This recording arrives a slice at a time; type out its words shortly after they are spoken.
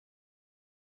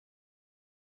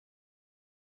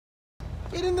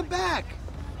Get in the back.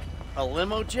 A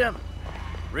limo, Jim?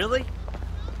 Really?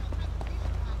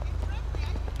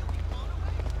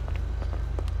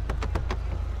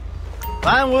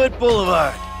 Vinewood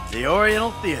Boulevard, the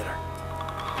Oriental Theater.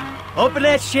 Open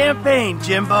that champagne,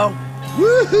 Jimbo.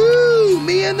 Woohoo!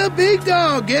 Me and the big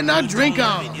dog getting our drink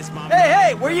on.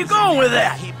 Hey, where you going with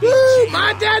that? Woo!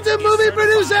 My dad's a movie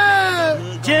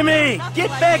producer! Jimmy, get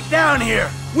back down here.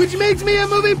 Which makes me a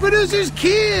movie producer's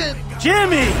kid.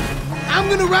 Jimmy! I'm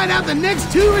gonna ride out the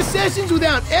next 2 recessions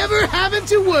without ever having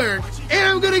to work. And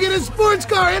I'm gonna get a sports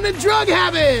car and a drug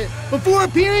habit before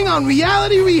appearing on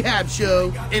Reality Rehab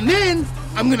Show. And then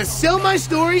I'm gonna sell my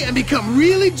story and become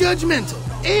really judgmental.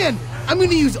 And I'm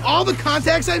gonna use all the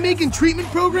contacts I make in treatment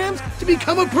programs to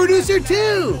become a producer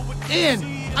too. And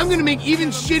I'm gonna make even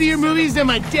shittier movies than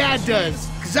my dad does.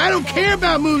 Cause I don't care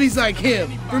about movies like him.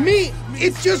 For me,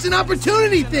 it's just an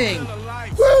opportunity thing.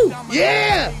 Woo!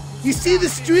 Yeah! You see the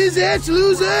strizz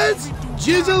losers?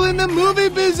 Jizzle in the movie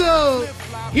bizzle.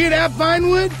 Hear that,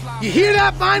 Vinewood? You hear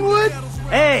that, Vinewood?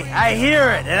 Hey, I hear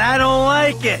it, and I don't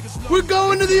like it. We're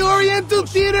going to the Oriental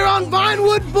Theater on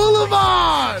Vinewood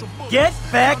Boulevard. Get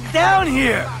back down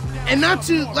here. And not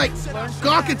to, like,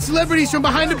 gawk at celebrities from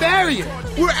behind a barrier.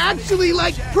 We're actually,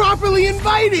 like, properly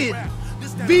invited.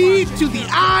 V to the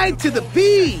I to the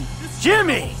P.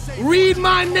 Jimmy! Read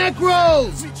my neck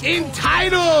rolls.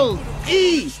 Entitled.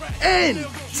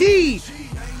 E-N-T.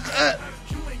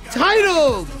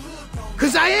 Titled.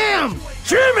 Cause I am.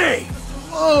 Jimmy!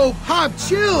 Oh, Pop,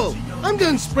 chill. I'm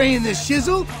done spraying this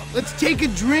shizzle. Let's take a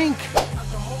drink.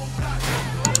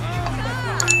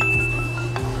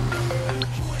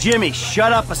 Jimmy,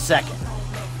 shut up a second.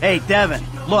 Hey, Devin,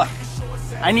 look.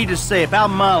 I need to say about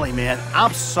Molly, man,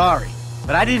 I'm sorry,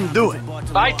 but I didn't do it.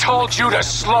 I told you to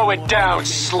slow it down,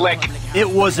 Slick. It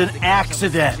was an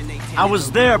accident. I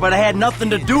was there, but I had nothing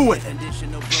to do with it.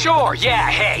 Sure, yeah,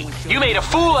 hey. You made a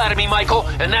fool out of me, Michael,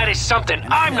 and that is something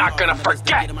I'm not gonna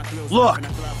forget. Look,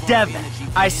 Devin,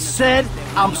 I said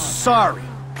I'm sorry.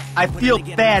 I feel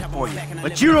bad for you,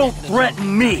 but you don't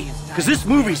threaten me, because this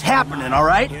movie's happening, all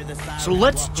right? So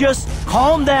let's just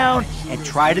calm down and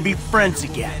try to be friends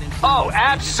again. Oh,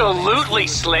 absolutely,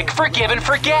 Slick. Forgive and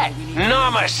forget.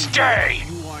 Namaste.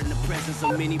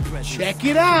 Check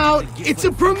it out. It's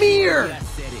a premiere.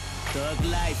 Thug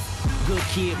life, good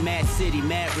kid, mad city,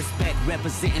 mad respect,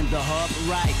 representing the hub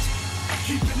right.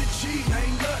 Keeping it cheap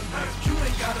ain't nothing. You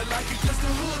ain't gotta like it 'cause the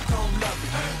hood don't love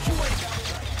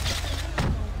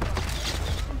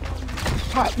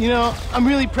it. Pop, you know, I'm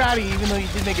really proud of you, even though you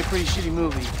did make a pretty shitty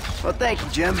movie. Well, thank you,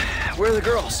 Jim. Where are the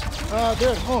girls?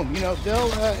 They're at home. You know,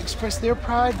 they'll express their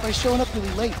pride by showing up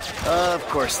really late. Of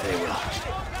course they will.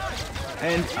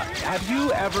 And have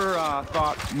you ever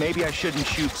thought maybe I shouldn't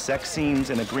shoot sex scenes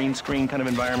in a green screen kind of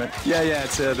environment? Yeah,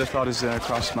 it's the thought has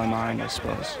crossed my mind, I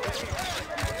suppose.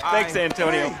 Thanks,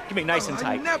 Antonio. Give me nice and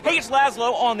tight. Hey, it's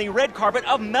Laszlo on the red carpet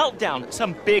of MeltDown.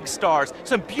 Some big stars,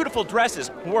 some beautiful dresses.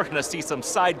 We're gonna see some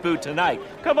side boob tonight.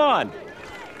 Come on.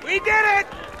 We did it!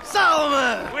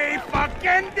 Solomon! We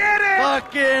fucking did it!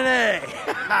 Fucking A!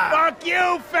 Fuck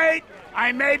you, fate!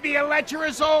 I may be a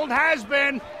lecherous old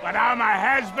has-been, but I'm a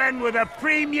has-been with a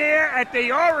premiere at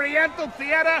the Oriental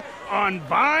Theater on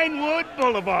Vinewood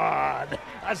Boulevard.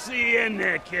 I'll see you in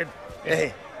there, kid.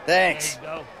 Hey, thanks.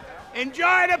 There you go.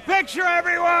 Enjoy the picture,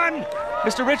 everyone!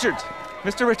 Mr. Richards.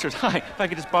 Mr. Richards, hi. If I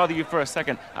could just bother you for a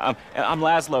second. I'm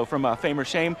Laszlo from Fame or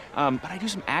Shame, but I do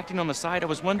some acting on the side. I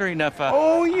was wondering if...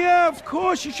 Oh, yeah, of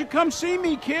course. You should come see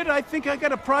me, kid. I think I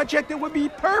got a project that would be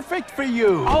perfect for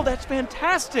you. Oh, that's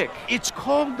fantastic. It's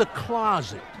called The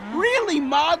Closet. Really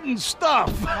modern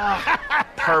stuff.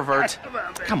 Pervert.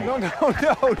 Come on. No.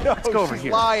 Let's go over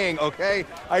here. Lying, okay?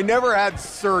 I never had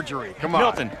surgery. Come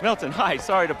on. Milton, hi.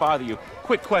 Sorry to bother you.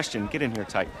 Quick question. Get in here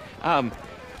tight.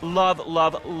 Loved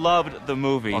the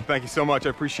movie. Oh, thank you so much.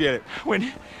 I appreciate it.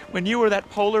 When you were that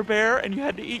polar bear and you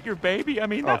had to eat your baby, I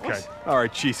mean, that was... All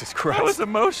right, Jesus Christ. That was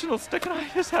emotional. Can I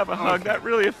just have a hug? That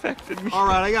really affected me. All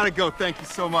right, I gotta go. Thank you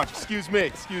so much. Excuse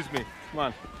me.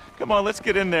 Come on, let's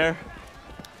get in there.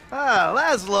 Ah,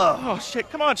 Laszlo. Oh,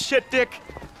 shit. Come on, shit dick.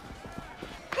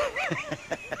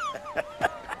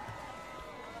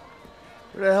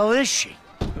 Where the hell is she?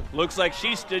 Looks like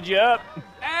she stood you up.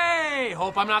 Hey,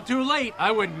 hope I'm not too late.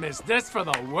 I wouldn't miss this for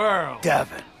the world.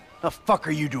 Devin, the fuck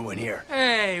are you doing here?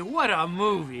 Hey, what a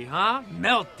movie, huh?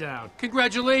 Meltdown.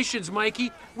 Congratulations,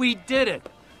 Mikey. We did it.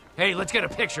 Hey, let's get a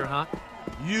picture, huh?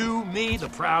 You, me, the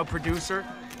proud producer.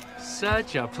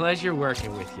 Such a pleasure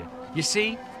working with you. You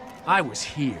see, I was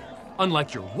here,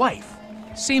 unlike your wife.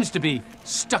 Seems to be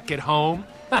stuck at home.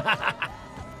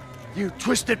 You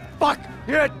twisted fuck!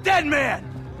 You're a dead man!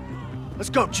 Let's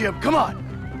go, Jim, come on!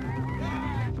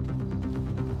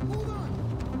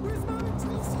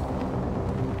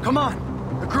 Come on.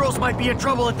 The girls might be in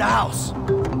trouble at the house.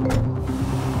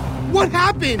 What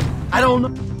happened? I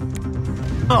don't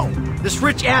know. This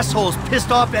rich asshole's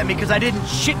pissed off at me because I didn't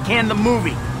shit-can the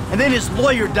movie. And then his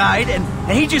lawyer died, and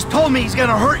he just told me he's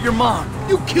gonna hurt your mom.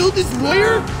 You killed his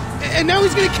lawyer? And now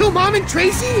he's gonna kill Mom and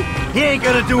Tracy? He ain't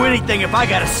gonna do anything if I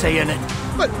got a say in it.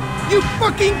 But you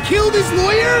fucking killed his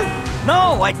lawyer?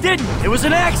 No, I didn't. It was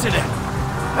an accident.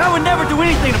 I would never do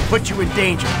anything to put you in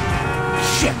danger.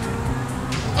 Shit.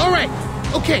 All right,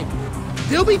 okay.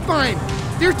 They'll be fine.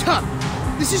 They're tough.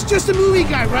 This is just a movie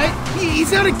guy, right?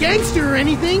 He's not a gangster or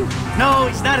anything. No,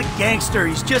 he's not a gangster.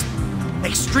 He's just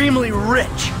extremely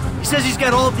rich. He says he's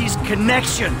got all these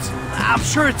connections. I'm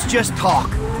sure it's just talk.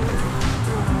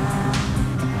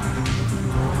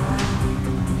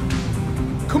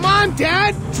 Come on,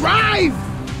 Dad! Drive!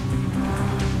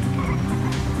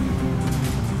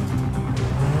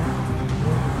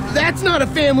 That's not a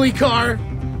family car!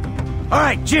 All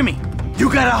right, Jimmy,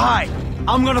 you gotta hide.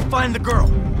 I'm gonna find the girl.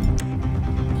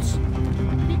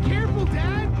 Be careful,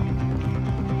 Dad!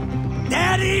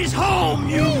 Daddy's home,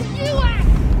 you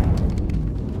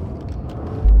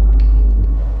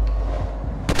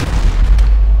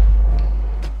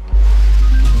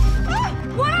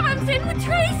One of them's in with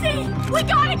Tracy! We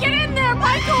gotta get in there,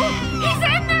 Michael! He's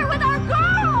in there with our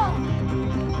girl!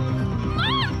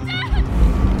 Mom, Dad!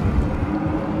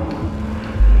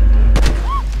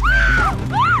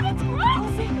 It's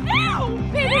Roxy! Ew!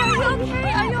 Baby, are you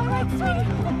okay? Are you alright, sweetie?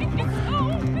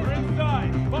 We're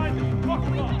inside. Find the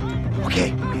fucking lock. Okay.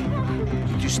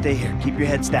 You just stay here. Keep your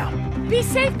heads down. Be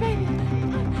safe, baby.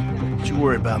 Don't you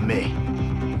worry about me.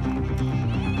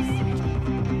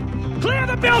 Clear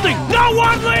the building! No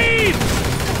one leave!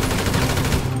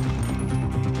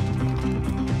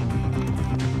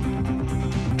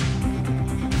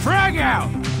 Frag out!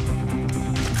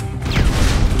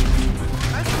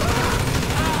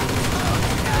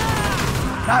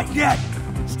 Not yet.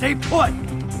 Stay put.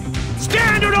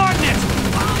 Standard ordnance!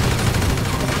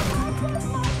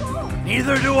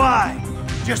 Neither do I.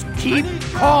 Just keep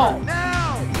calm.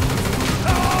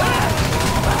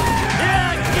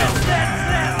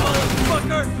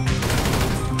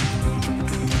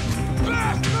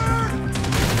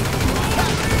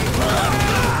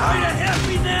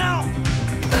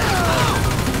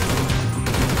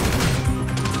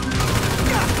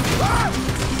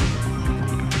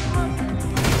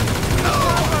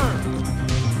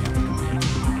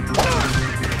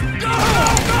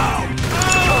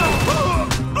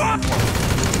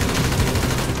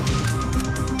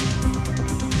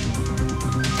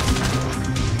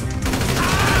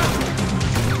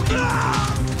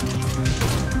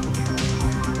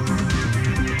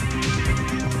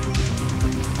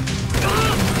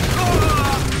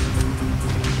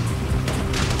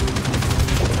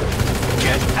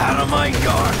 Out of my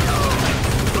yard!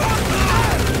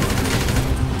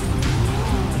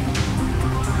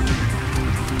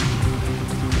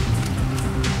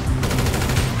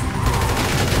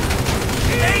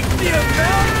 Take the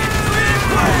American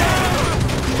Freeway!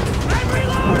 I'm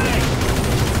reloading!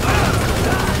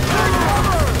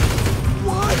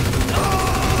 What?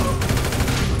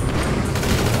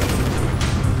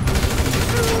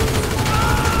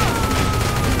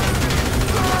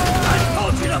 I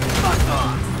told you to fuck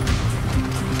off!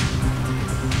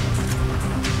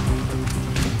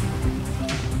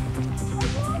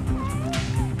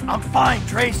 I'm fine,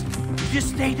 Trace. You just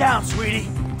stay down, sweetie.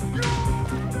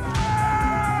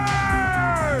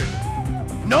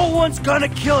 No one's gonna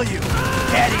kill you.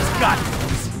 Daddy's got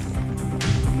this.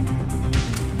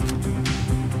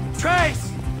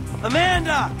 Trace!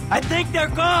 Amanda! I think they're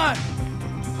gone!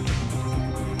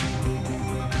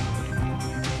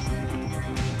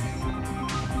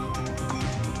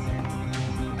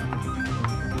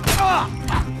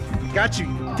 Got you,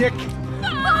 dick. It's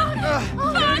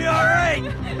gonna be all right.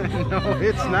 No,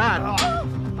 it's not.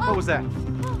 What was that?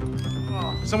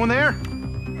 Someone there?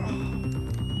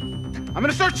 I'm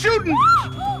gonna start shooting!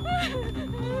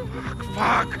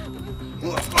 Fuck!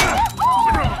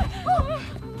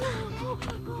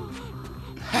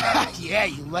 Yeah,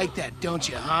 you like that, don't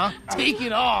you, huh? Take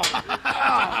it all.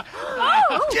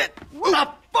 Get the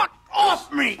fuck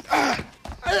off me!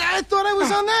 I thought I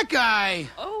was on that guy.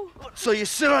 So you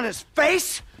sit on his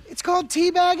face? It's called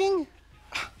teabagging.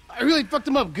 I really fucked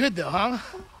him up good, though, huh?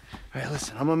 All right,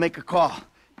 listen, I'm gonna make a call.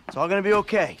 It's all gonna be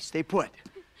okay. Stay put.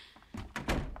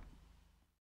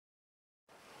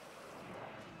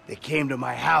 They came to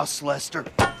my house, Lester.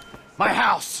 My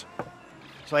house!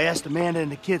 So I asked Amanda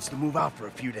and the kids to move out for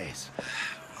a few days.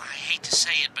 I hate to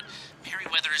say it, but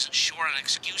Merryweather isn't short on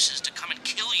excuses to come and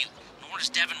kill you, nor is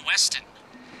Devin Weston.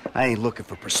 I ain't looking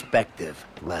for perspective,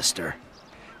 Lester.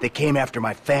 They came after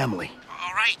my family.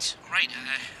 All right.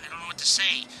 I don't know what to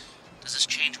say. Does this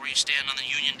change where you stand on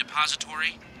the Union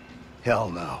Depository? Hell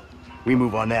no. We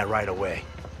move on that right away.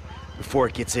 Before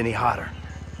it gets any hotter.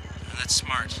 That's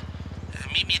smart.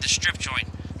 Meet me at the strip joint.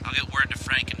 I'll get word to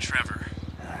Frank and Trevor.